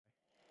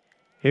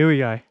Here we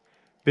go.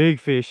 Big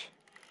fish.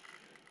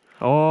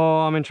 Oh,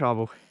 I'm in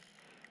trouble.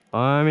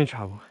 I'm in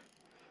trouble.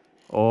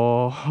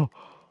 Oh,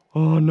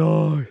 oh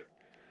no.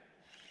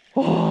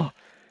 Oh,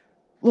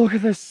 look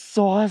at the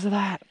size of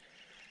that.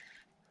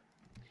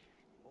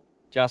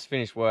 Just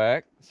finished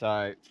work,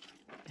 so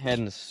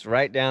heading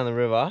straight down the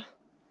river.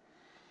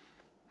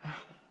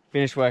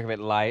 Finished work a bit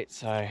late,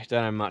 so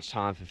don't have much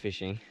time for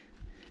fishing.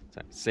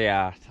 So see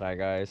how today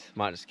goes.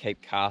 Might just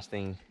keep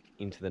casting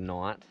into the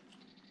night.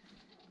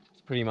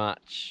 It's pretty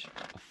much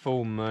a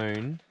full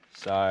moon,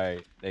 so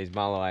these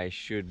Mulloway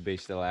should be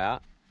still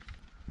out.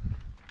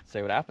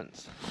 See what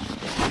happens.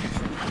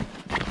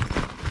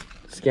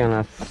 Just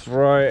gonna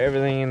throw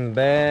everything in the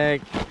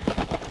bag.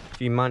 A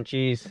few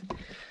munchies,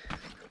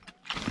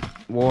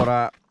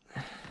 water.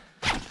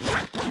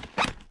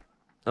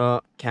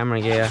 Oh,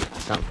 camera gear,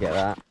 can't forget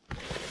that.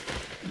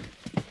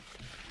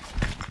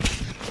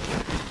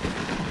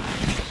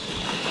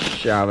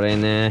 Shove it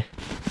in there.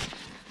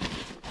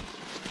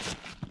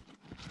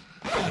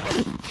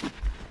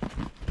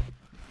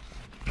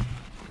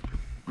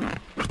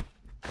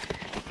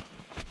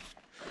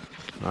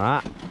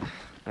 Alright,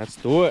 let's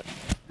do it.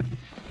 A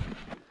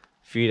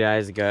few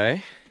days ago,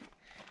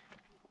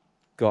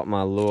 got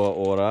my lure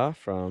order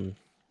from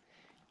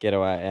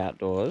Getaway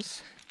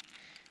Outdoors,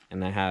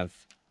 and they have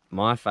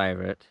my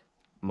favourite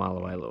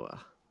Mulloway lure.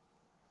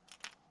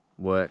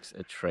 Works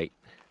a treat.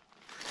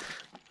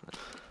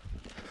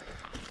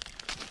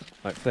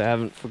 Hopefully I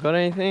haven't forgot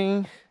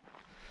anything.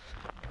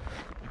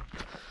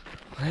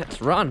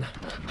 Let's run.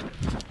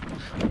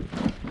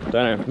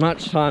 Don't have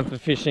much time for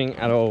fishing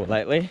at all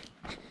lately.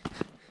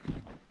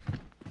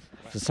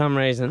 For some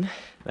reason,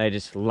 they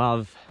just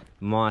love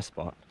my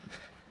spot.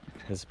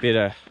 There's a bit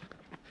of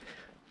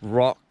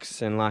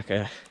rocks and like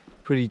a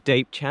pretty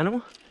deep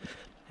channel,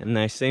 and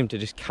they seem to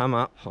just come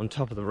up on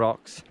top of the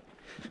rocks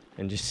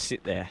and just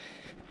sit there.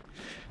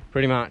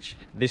 Pretty much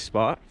this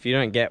spot, if you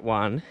don't get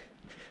one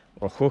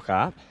or hook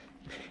up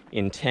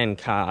in 10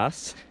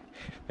 casts,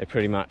 they're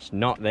pretty much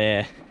not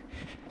there.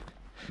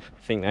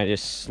 I think they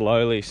just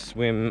slowly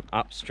swim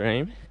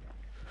upstream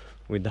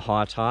with the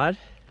high tide,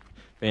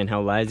 being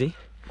hell lazy.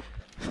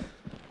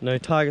 No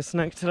tiger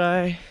snake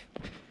today.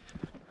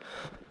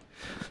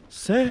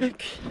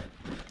 Sick.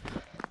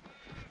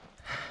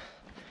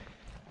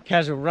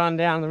 Casual run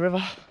down the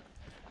river.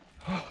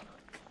 Oh,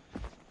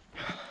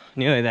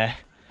 nearly there.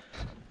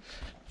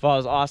 If I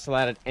was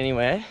isolated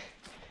anywhere,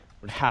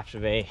 it would have to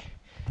be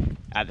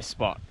at the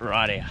spot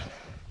right here.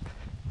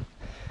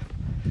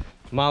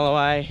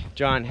 Mulloway,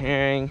 giant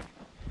herring,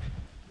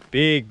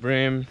 big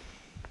brim,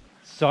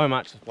 so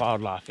much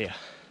wildlife here.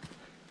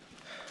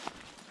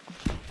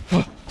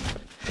 Oh,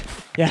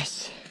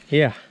 yes,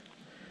 here.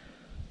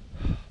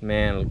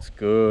 Man, it looks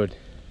good.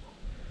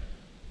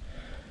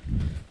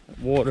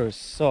 The water is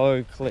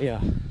so clear.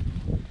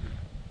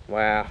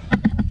 Wow.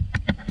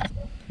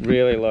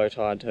 Really low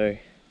tide too.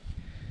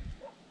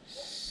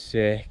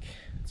 Sick.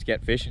 Let's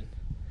get fishing.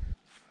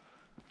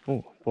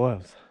 Oh,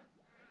 boils.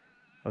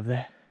 Over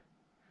there.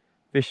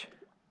 Fish.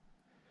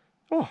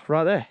 Oh,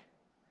 right there.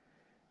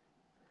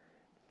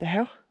 The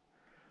hell?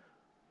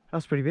 That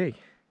was pretty big.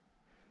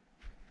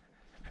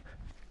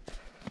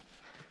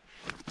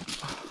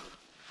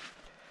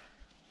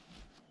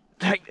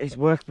 Take these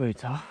work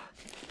boots off.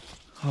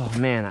 Oh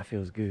man, that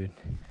feels good.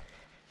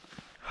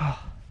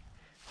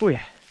 Oh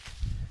yeah.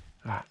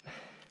 Alright.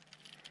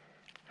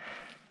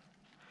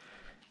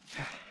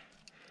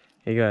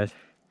 Here goes.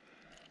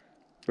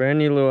 Brand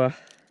new lure.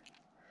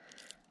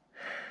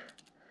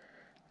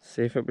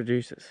 See if it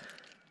produces.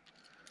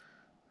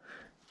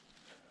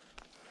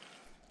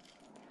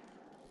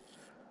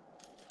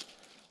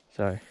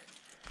 So,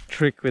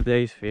 trick with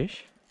these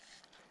fish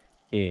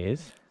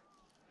is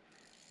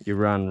you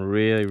run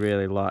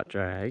really light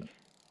drag,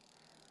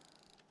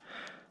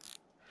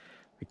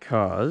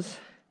 because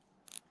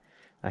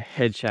they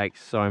head shake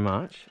so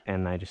much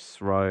and they just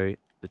throw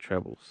the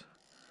trebles.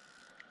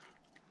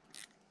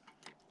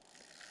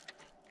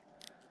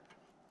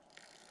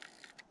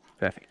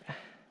 Perfect.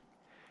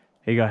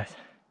 Here goes.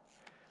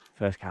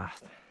 First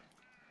cast.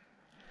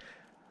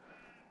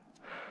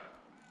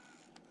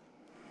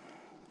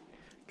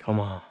 Come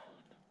on.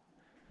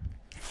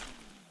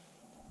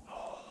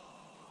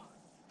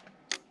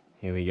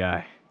 Here we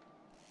go.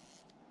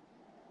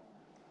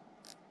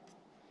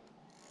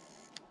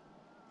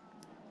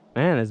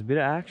 Man, there's a bit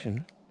of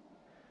action.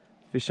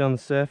 Fish on the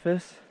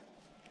surface.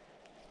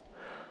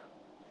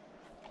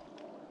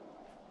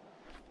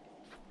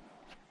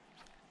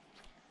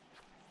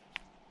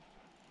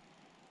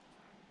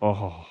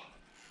 Oh.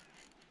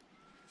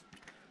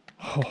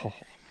 Oh.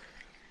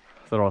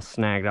 Thought I was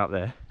snagged up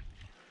there.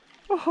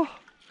 Oh,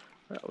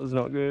 that was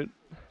not good.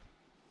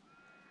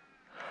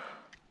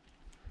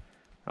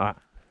 Alright,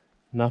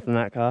 enough in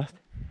that cast.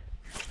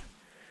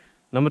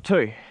 Number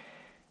 2.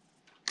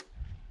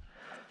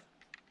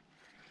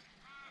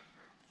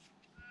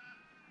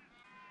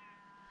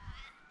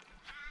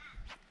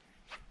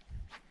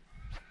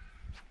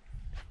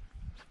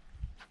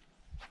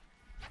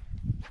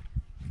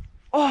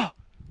 Oh,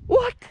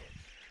 what?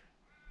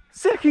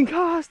 Sick. Second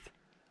cast.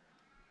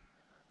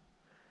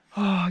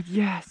 Oh,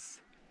 yes.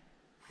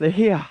 They're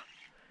here.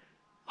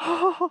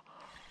 Oh,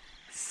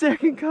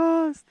 second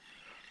cast.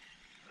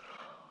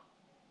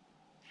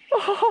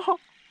 Oh,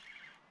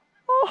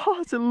 oh,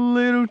 it's a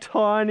little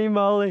tiny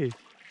mully.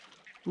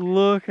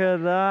 Look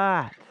at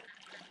that.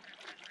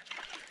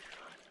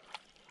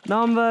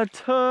 Number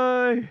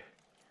 2.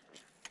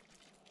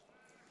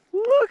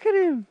 Look at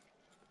him.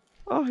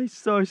 Oh, he's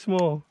so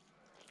small.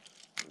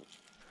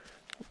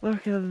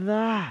 Look at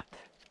that.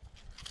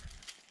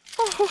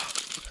 Oh,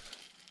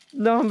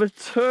 number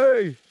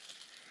 2.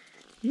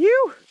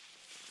 You.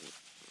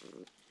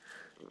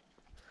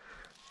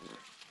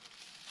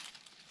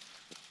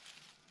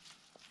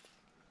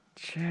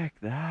 Check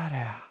that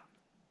out.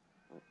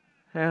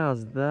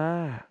 How's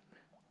that?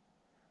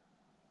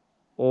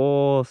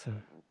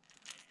 Awesome.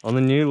 On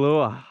the new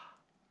lure.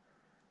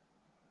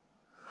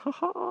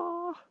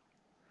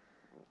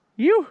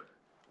 You.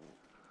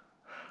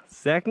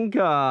 Second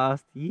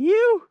cast.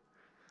 You.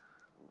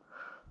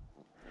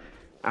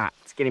 Alright,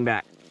 let's get him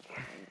back.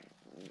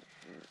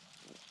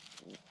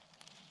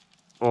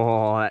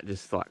 Oh, that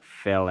just like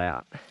fell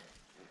out.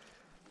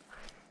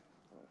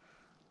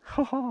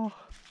 Alright,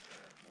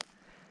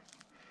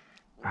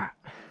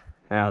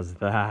 how's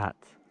that?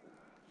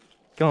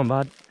 Come on,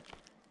 bud.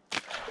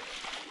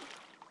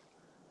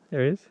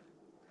 There he is.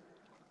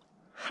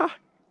 Ha!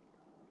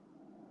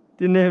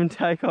 Didn't even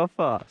take off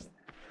fast.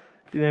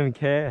 Didn't even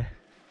care.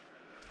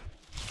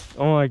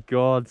 Oh my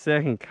god,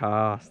 second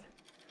cast.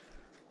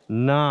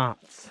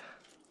 Nuts.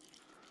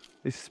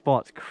 This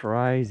spot's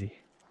crazy.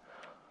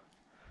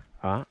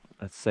 Alright,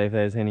 let's see if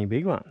there's any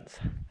big ones.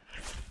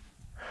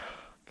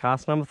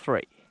 Cast number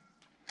 3.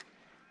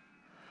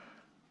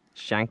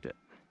 Shanked it.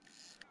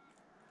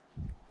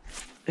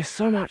 There's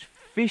so much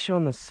fish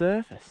on the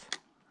surface.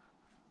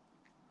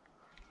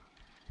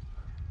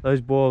 Those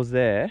balls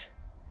there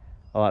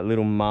are like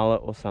little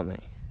mullet or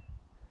something.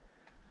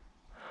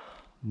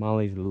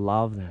 Mullies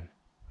love them.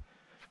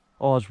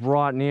 Oh, it's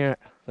right near it.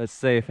 Let's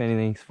see if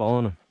anything's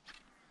following them.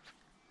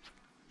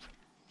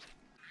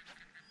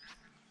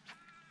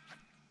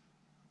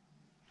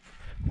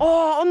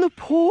 Oh, on the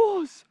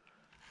paws.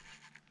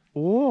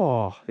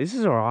 Oh, this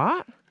is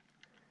alright.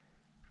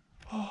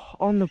 Oh,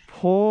 on the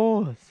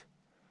paws.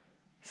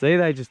 See,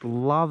 they just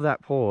love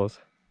that paws.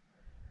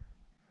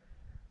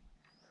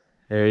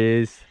 There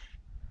he is.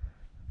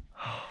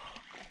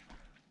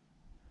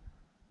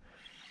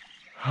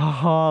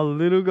 Oh,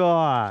 little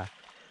guy.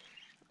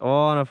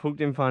 Oh, and I've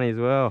hooked him funny as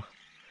well.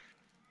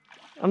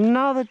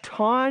 Another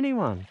tiny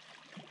one.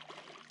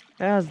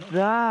 How's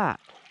that?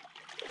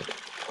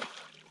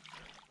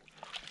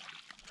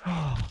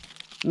 Oh,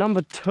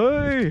 number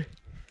 2.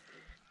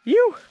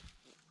 You.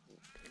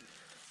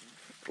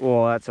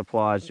 Oh, that's a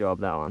pliers job,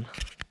 that one.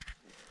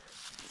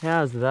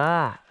 How's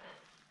that?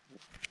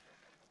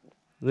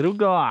 Little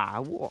guy.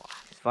 Whoa,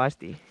 he's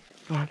feisty.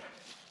 Come on.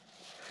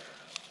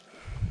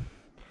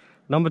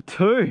 Number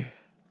 2.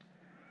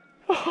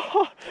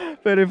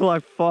 Been in for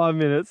like 5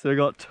 minutes, so I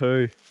got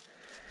 2.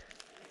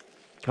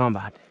 Come on,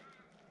 bud.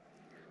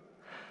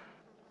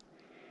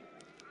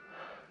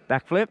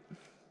 Backflip.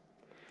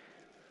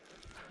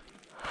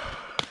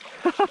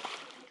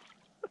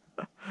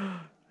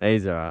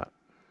 He's alright.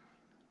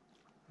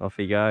 Off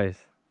he goes.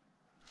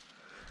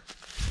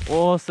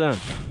 Awesome.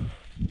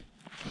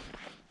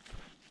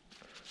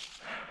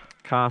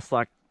 Cast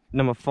like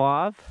number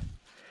 5.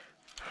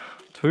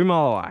 2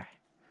 Mulloway.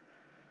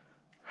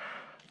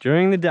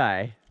 During the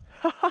day.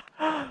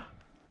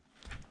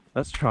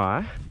 Let's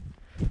try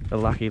the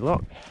lucky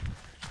lock.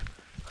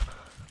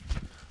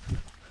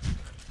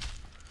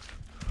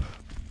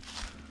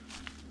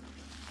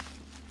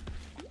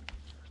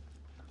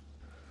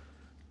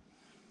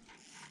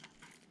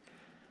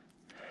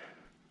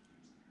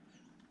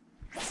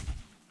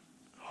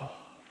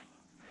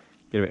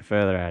 Get a bit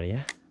further out of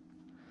here.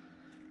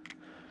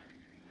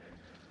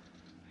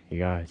 Here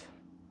goes.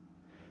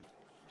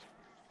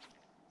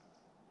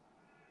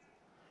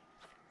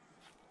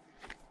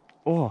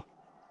 Oh.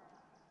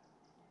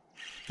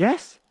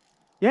 Yes.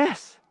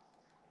 Yes.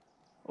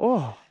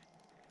 Oh.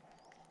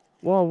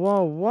 Whoa,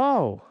 whoa,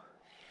 whoa.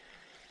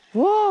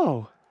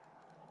 Whoa.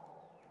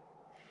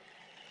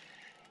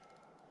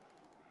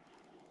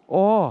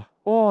 Oh.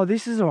 Oh,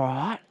 this is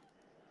alright.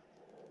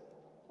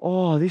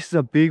 Oh, this is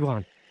a big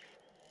one.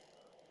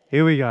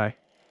 Here we go.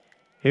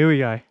 Here we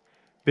go.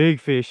 Big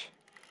fish.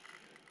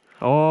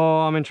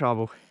 Oh, I'm in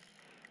trouble.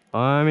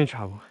 I'm in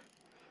trouble.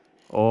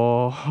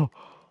 Oh.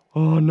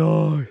 Oh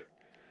no.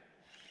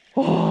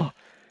 Oh,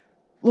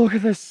 look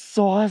at the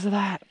size of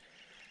that.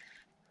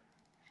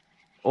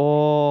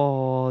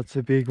 Oh, it's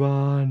a big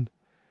one.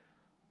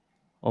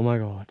 Oh my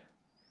god.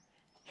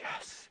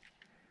 Yes.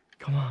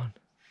 Come on.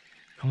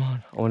 Come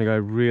on. I want to go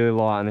really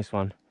light on this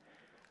one.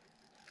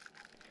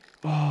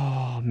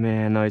 Oh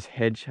man, those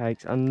head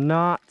shakes are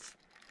nuts.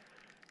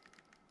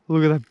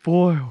 Look at that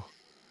boil.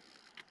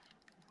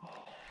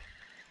 Oh,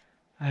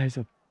 that is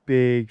a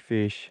big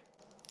fish.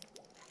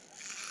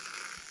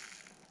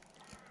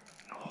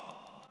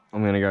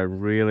 I'm gonna go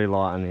really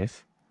light on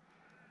this.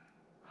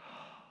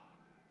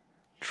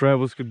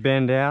 trebles could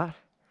bend out,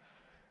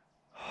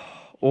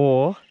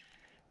 or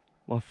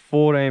my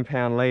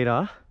 14-pound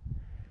leader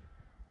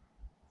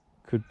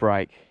could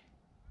break.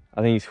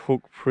 I think he's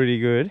hooked pretty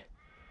good.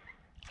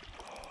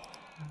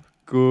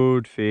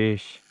 Good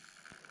fish.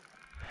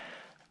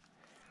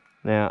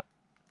 Now,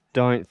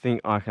 don't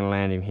think I can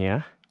land him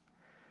here.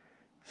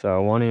 So I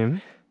want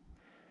him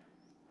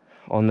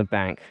on the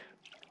bank.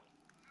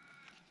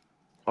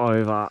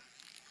 Over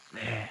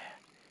there.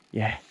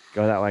 Yeah,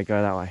 go that way,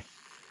 go that way.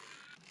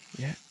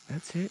 Yeah,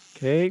 that's it.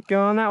 Keep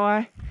going that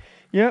way.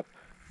 Yep.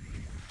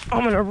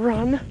 I'm gonna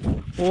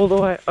run all the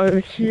way over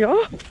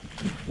here.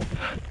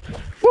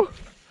 Woo.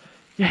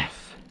 Yes.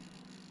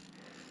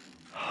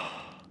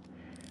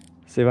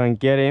 See if I can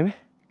get him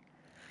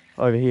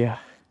over here.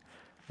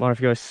 Might have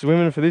to go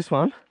swimming for this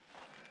one.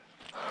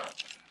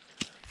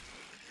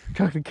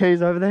 Chuck the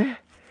keys over there.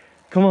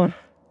 Come on.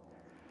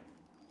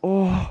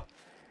 Oh.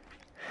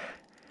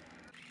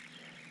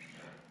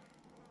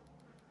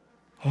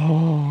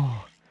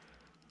 Oh.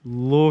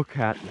 Look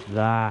at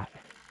that.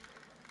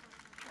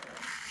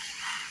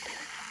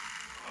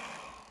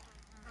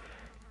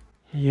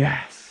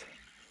 Yes.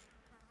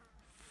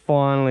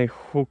 Finally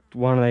hooked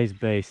one of these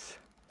beasts.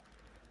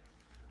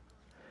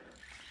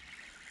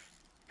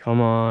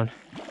 Come on.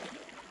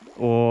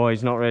 Oh,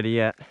 he's not ready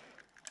yet.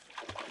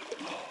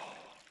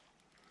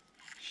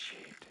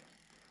 Shit.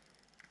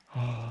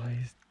 Oh,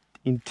 these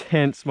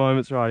intense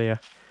moments right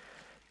here.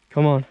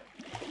 Come on.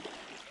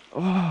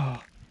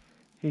 Oh,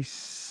 he's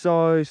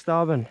so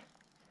stubborn.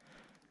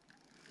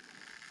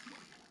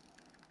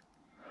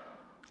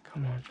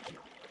 Come on.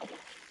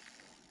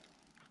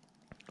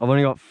 I've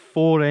only got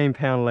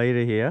 14-pound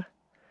leader here.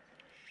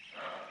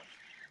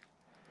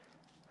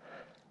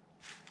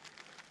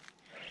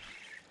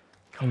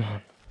 Come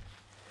on.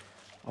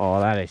 Oh,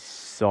 that is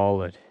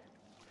solid.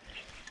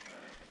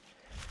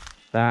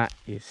 That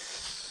is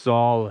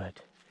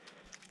solid.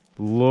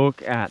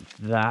 Look at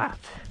that.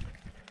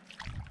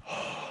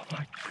 Oh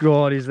my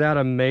God, is that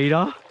a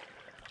metre?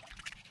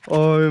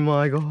 Oh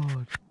my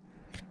God.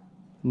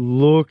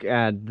 Look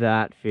at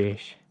that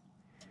fish.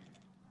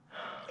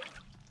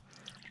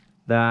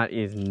 That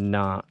is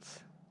nuts.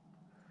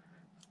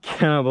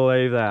 Cannot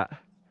believe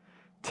that.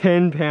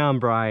 10-pound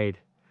braid.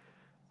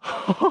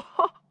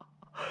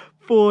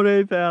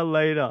 14-pound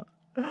leader.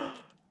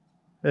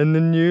 And the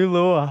new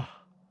lure.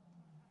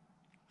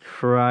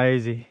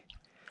 Crazy.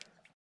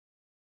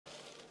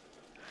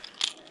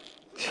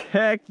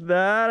 Check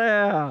that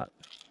out.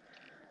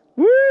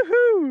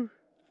 Woohoo!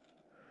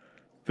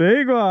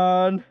 Big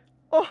one.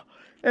 Oh,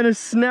 and a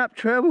snap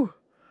treble.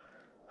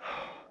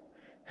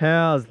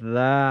 How's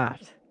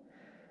that?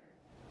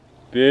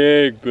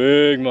 Big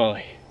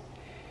molly.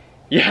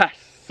 Yes,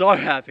 so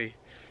happy.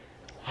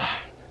 I'm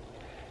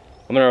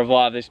gonna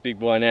revive this big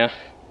boy now.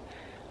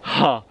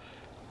 Oh,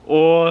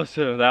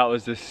 awesome, that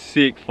was a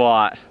sick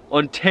fight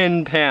on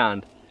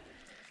 10-pound.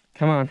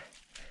 Come on,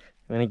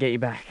 I'm gonna get you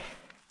back.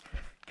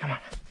 Come on,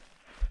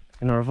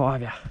 I'm gonna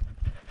revive you.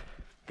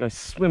 Go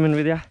swimming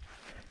with you.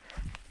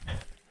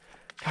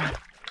 Come on,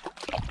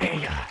 there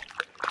you go.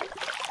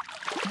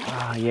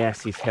 Ah,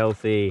 yes, he's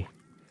healthy.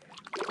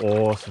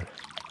 Awesome.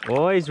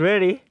 Oh, he's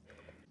ready.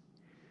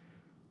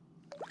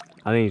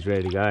 I think he's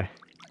ready to go.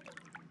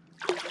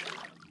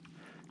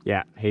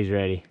 Yeah, he's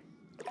ready.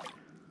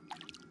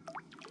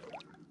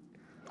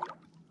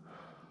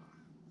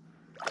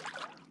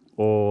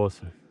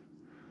 Awesome.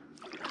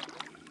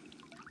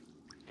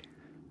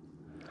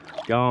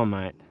 Go on,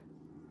 mate.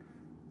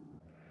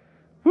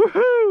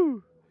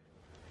 Woohoo!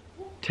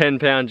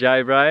 10-pound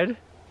J braid.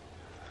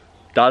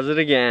 Does it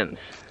again.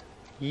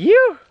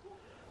 You.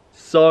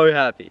 So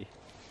happy.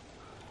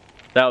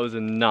 That was a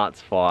nuts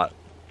fight.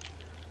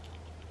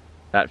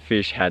 That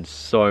fish had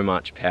so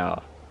much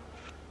power.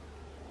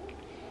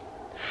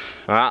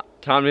 Alright,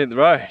 time to hit the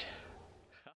road.